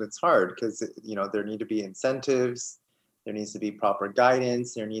professionals. It's hard because, there need to be incentives, there needs to be proper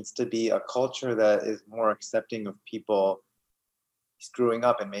guidance, there needs to be a culture that is more accepting of people screwing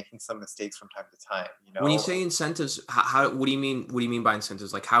up and making some mistakes from time to time, When you say incentives, how what do you mean by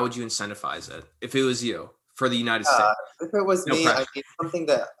incentives? Like, how would you incentivize it if it was you for the United Yeah, States? if it was No me, pressure. I mean, something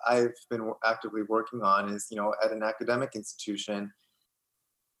that I've been actively working on is, at an academic institution,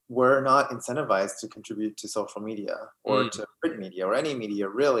 we're not incentivized to contribute to social media or Mm, to print media or any media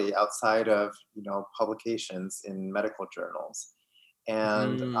really outside of, publications in medical journals.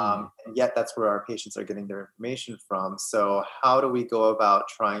 mm. And yet that's where our patients are getting their information from. So how do we go about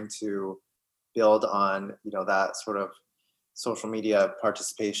trying to build on, that sort of social media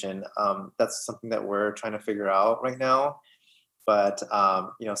participation? That's something that we're trying to figure out right now. But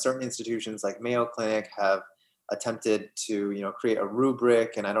certain institutions like Mayo Clinic have attempted to create a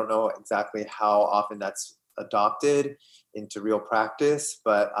rubric, and I don't know exactly how often that's adopted into real practice,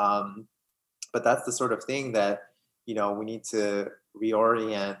 but that's the sort of thing that we need to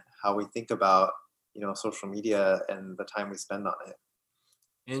reorient how we think about social media and the time we spend on it.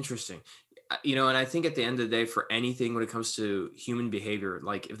 Interesting. And I think at the end of the day, for anything when it comes to human behavior,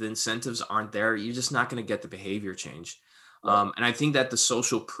 like if the incentives aren't there, you're just not going to get the behavior change. Right. And I think that the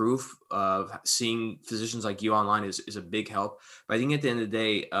social proof of seeing physicians like you online is a big help. But I think at the end of the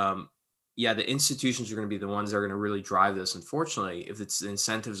day, yeah, the institutions are going to be the ones that are going to really drive this. Unfortunately, if the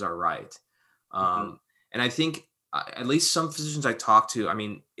incentives are right, Hmm. um, and I think at least some physicians I talk to, I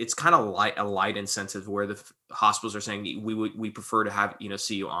mean, it's kind of a light incentive where the hospitals are saying we prefer to have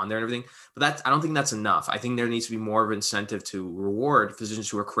see you on there and everything. But I don't think that's enough. I think there needs to be more of an incentive to reward physicians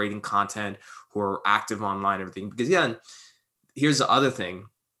who are creating content, who are active online, and everything. Because yeah, here's the other thing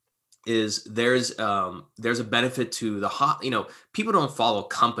is there's a benefit to people don't follow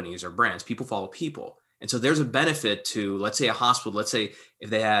companies or brands, people follow people, and so there's a benefit to, let's say, a hospital. Let's say if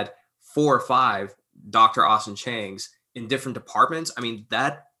they had 4 or 5 Dr. Austin Changs in different departments, I mean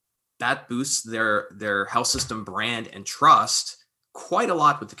that boosts their health system brand and trust quite a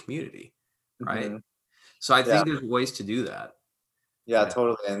lot with the community, right? Hmm. So I Yeah. think there's ways to do that. Yeah, Yeah.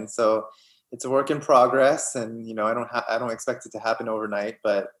 totally. And so it's a work in progress, and I don't expect it to happen overnight,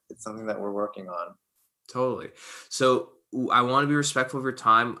 but it's something that we're working on. Totally. So I want to be respectful of your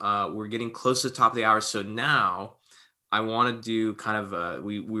time. We're getting close to the top of the hour. So now I want to do kind of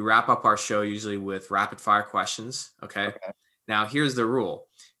we wrap up our show usually with rapid fire questions. Okay. Okay. Now here's the rule.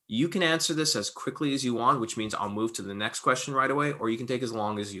 You can answer this as quickly as you want, which means I'll move to the next question right away, or you can take as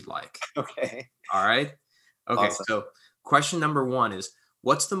long as you'd like. Okay. All right. Okay. Awesome. So question number one is,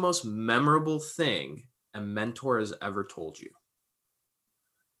 what's the most memorable thing a mentor has ever told you?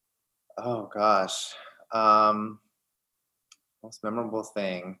 Oh gosh. Um, Most memorable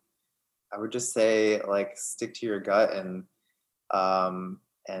thing. I would just say like stick to your gut and don't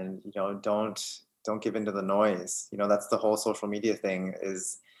give into the noise. That's the whole social media thing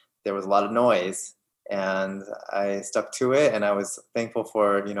is there was a lot of noise and I stuck to it, and I was thankful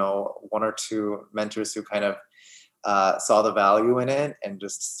for, one or two mentors who kind of saw the value in it and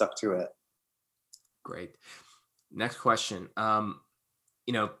just stuck to it. Great. Next question.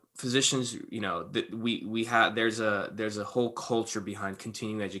 Physicians, that we have there's a whole culture behind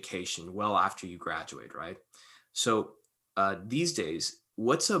continuing education well after you graduate, right? So these days,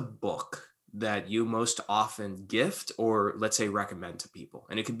 what's a book that you most often gift or, let's say, recommend to people?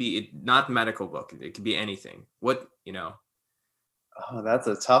 And it could be not medical book, it could be anything. What? Oh, that's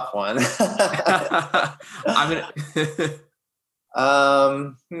a tough one. I'm gonna.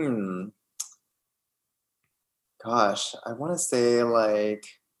 um, hmm, Gosh, I want to say like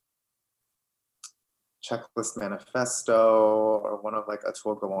Checklist Manifesto or one of like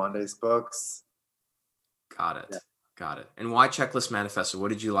Atul Gawande's books. Got Yeah. it. Got it. And why Checklist Manifesto? What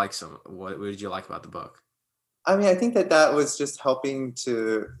did you like? What did you like about the book? I mean, I think that that was just helping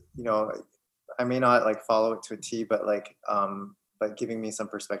to, you know, I may not like follow it to a T, but giving me some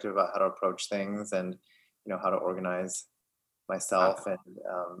perspective about how to approach things and, how to organize Got myself and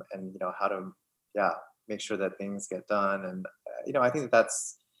how to, yeah, make sure that things get done. And, I think that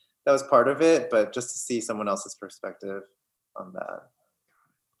was part of it, but just to see someone else's perspective on that.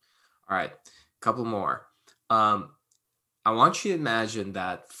 All right, couple more. Um, I want you to imagine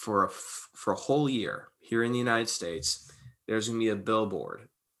that for a whole year here in the United States, there's going to be a billboard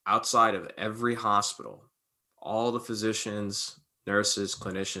outside of every hospital. All the physicians, nurses,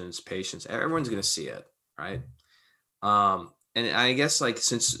 clinicians, patients, everyone's going to see it, right? And I guess like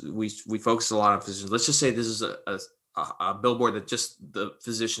since we focus a lot on physicians, let's just say this is a billboard that just the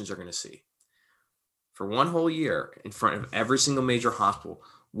physicians are going to see for one whole year in front of every single major hospital.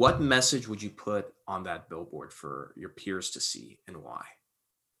 What message would you put on that billboard for your peers to see and why?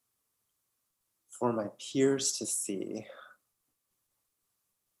 For my peers to see.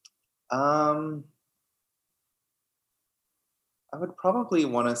 Um, I would probably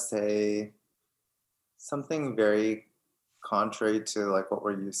want to say something very contrary to like what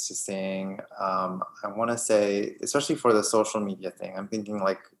we're used to seeing. I want to say, especially for the social media thing, I'm thinking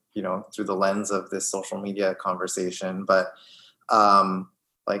like, through the lens of this social media conversation, but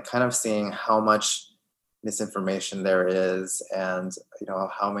like kind of seeing how much misinformation there is and,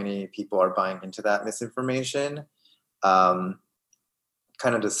 how many people are buying into that misinformation, um,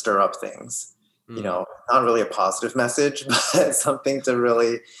 kind of to stir up things. Mm, Not really a positive message, but something to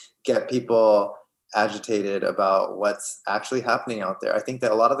really get people agitated about what's actually happening out there. I think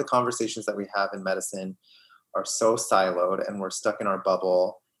that a lot of the conversations that we have in medicine are so siloed and we're stuck in our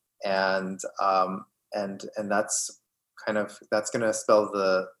bubble, and that's going to spell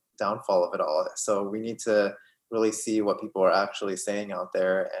the downfall of it all. So we need to really see what people are actually saying out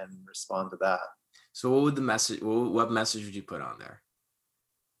there and respond to that. so what would the message? What message would you put on there?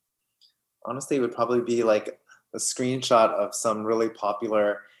 Honestly, it would probably be like a screenshot of some really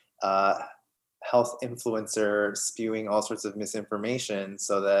popular uh, health influencer spewing all sorts of misinformation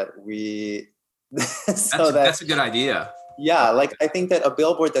so that we so that That's a good idea. yeah, like I think that a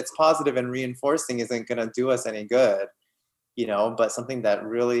billboard that's positive and reinforcing isn't going to do us any good, but something that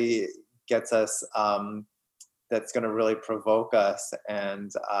really gets us, that's going to really provoke us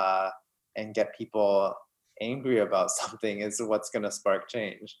and get people angry about something is what's going to spark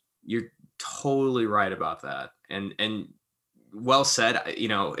change. You're totally right about that, and well said.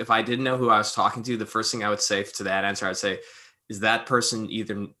 If I didn't know who I was talking to, the first thing I would say to that answer, I'd say, is that person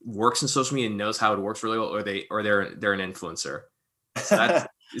either works in social media and knows how it works really well, or they're an influencer. So that's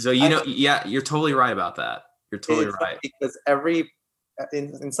so I yeah, you're totally right about that. You're totally It's right. funny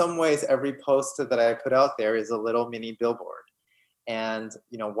because in some ways, every post that I put out there is a little mini billboard. And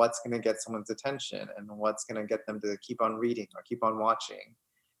what's going to get someone's attention and what's going to get them to keep on reading or keep on watching.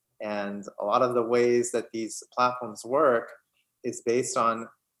 And a lot of the ways that these platforms work is based on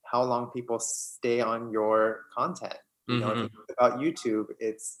how long people stay on your content. If you Hmm. think about YouTube,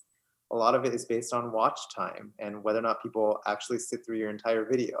 it's a lot of it is based on watch time and whether or not people actually sit through your entire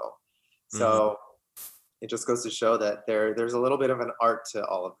video. Hmm. So it just goes to show that there's a little bit of an art to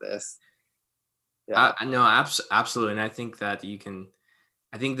all of this. Yeah. I no, absolutely, and I think that you can.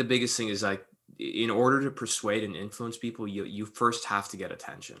 I think the biggest thing is like in order to persuade and influence people, you first have to get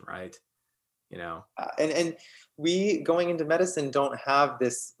attention, right? You know. And we going into medicine don't have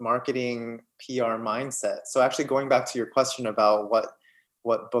this marketing PR mindset. So actually going back to your question about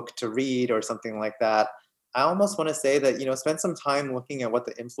what book to read or something like that, I almost want to say that, spend some time looking at what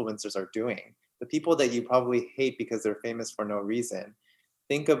the influencers are doing. The people that you probably hate because they're famous for no reason.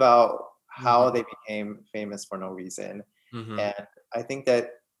 Think about how Hmm. they became famous for no reason. Hmm. And I think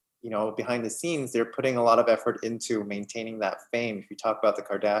that, behind the scenes, they're putting a lot of effort into maintaining that fame. If you talk about the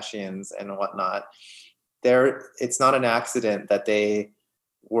Kardashians and whatnot, it's not an accident that they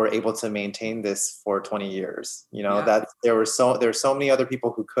were able to maintain this for 20 years. Yeah. That there's so many other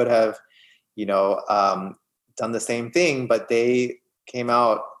people who could have, you know, um, done the same thing, but they came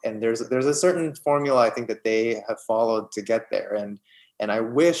out and there's a certain formula I think that they have followed to get there. And I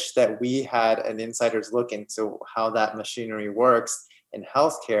wish that we had an insider's look into how that machinery works in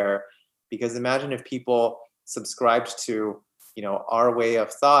healthcare, because imagine if people subscribed to, our way of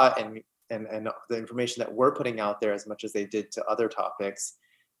thought and the information that we're putting out there as much as they did to other topics,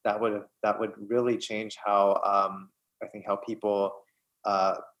 that would really change how I think how people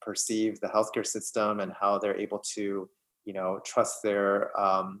perceive the healthcare system and how they're able to, trust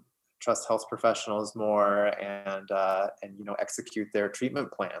trust health professionals more and execute their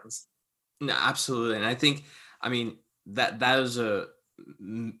treatment plans. No, absolutely. And I think, I mean, that is a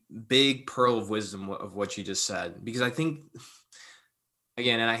big pearl of wisdom of what you just said, because I think,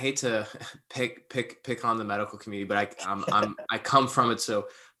 again, and I hate to pick on the medical community, but I come from it. So,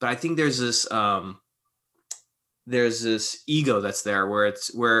 but I think there's this ego that's there where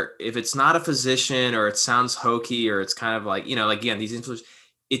if it's not a physician or it sounds hokey or it's kind of like, like, again, these influencers,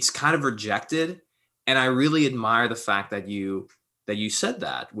 it's kind of rejected. And I really admire the fact that you said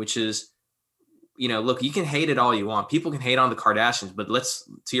that, which is, look, you can hate it all you want. People can hate on the Kardashians, but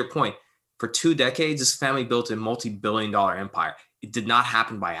to your point, for 2 decades, this family built a multi-billion-dollar empire. It did not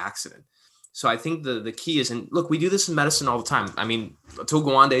happen by accident. So I think the key is, and look, we do this in medicine all the time. I mean, Atul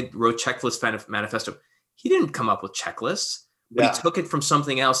Gawande wrote Checklist Manifesto. He didn't come up with checklists, but he took it from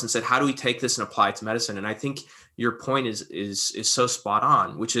something else and said, how do we take this and apply it to medicine? And I think your point is so spot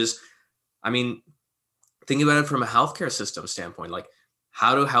on, which is, I mean, think about it from a healthcare system standpoint. Like,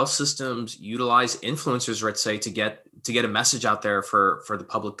 how do health systems utilize influencers, let's say, to get a message out there for the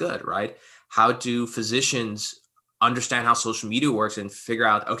public good, right? How do physicians understand how social media works and figure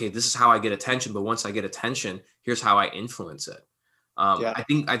out, okay, this is how I get attention, but once I get attention, here's how I influence it. I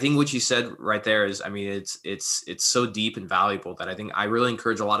think what you said right there is, I mean, it's so deep and valuable that I think I really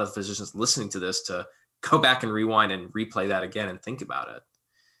encourage a lot of physicians listening to this to go back and rewind and replay that again and think about it.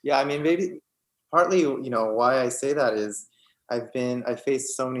 Yeah, I mean, maybe partly, why I say that is I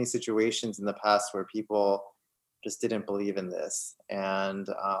faced so many situations in the past where people just didn't believe in this, and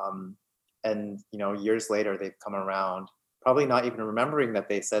years later they've come around, probably not even remembering that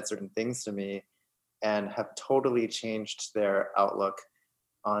they said certain things to me, and have totally changed their outlook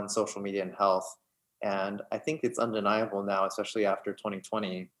on social media and health. And I think it's undeniable now, especially after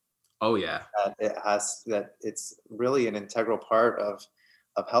 2020. Oh yeah, that it's really an integral part of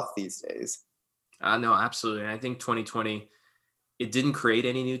health these days. No, absolutely. And I think 2020, it didn't create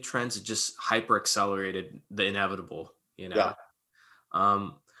any new trends. It just hyper accelerated the inevitable, Yeah.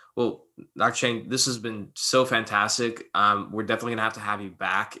 Well, Dr. Chang, this has been so fantastic. We're definitely gonna have to have you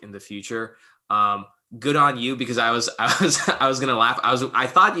back in the future. Good on you, because I was gonna laugh. I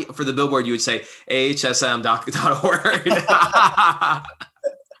thought for the billboard you would say ahsm.org.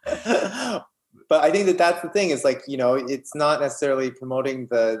 But I think that's the thing, is like, it's not necessarily promoting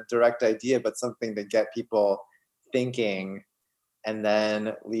the direct idea, but something to get people thinking and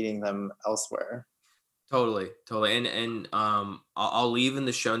then leading them elsewhere. Totally. And I'll leave in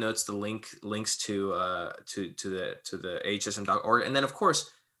the show notes the links to the ahsm.org. And then, of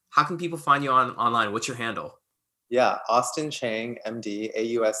course, how can people find you online? What's your handle? Yeah, Austin Chang, MD,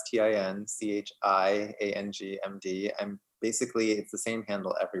 AUSTIN CHIANG, MD. I'm basically, it's the same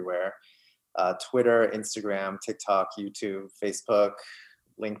handle everywhere. Twitter, Instagram, TikTok, YouTube, Facebook,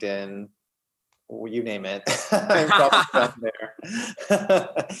 LinkedIn, you name it. I'm probably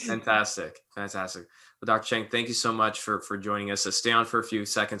there. Fantastic. Well, Dr. Chang, thank you so much for joining us. Stay on for a few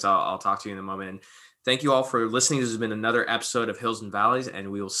seconds. I'll talk to you in a moment. And thank you all for listening. This has been another episode of Hills and Valleys,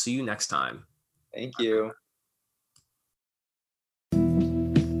 and we will see you next time. Thank you.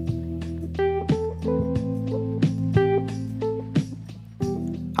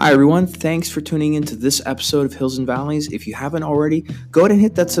 Hi, everyone. Thanks for tuning into this episode of Hills and Valleys. If you haven't already, go ahead and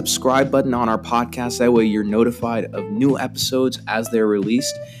hit that subscribe button on our podcast. That way you're notified of new episodes as they're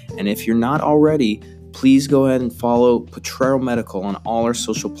released. And if you're not already, please go ahead and follow Potrero Medical on all our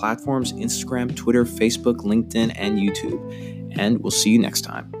social platforms: Instagram, Twitter, Facebook, LinkedIn, and YouTube. And we'll see you next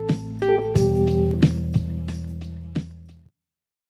time.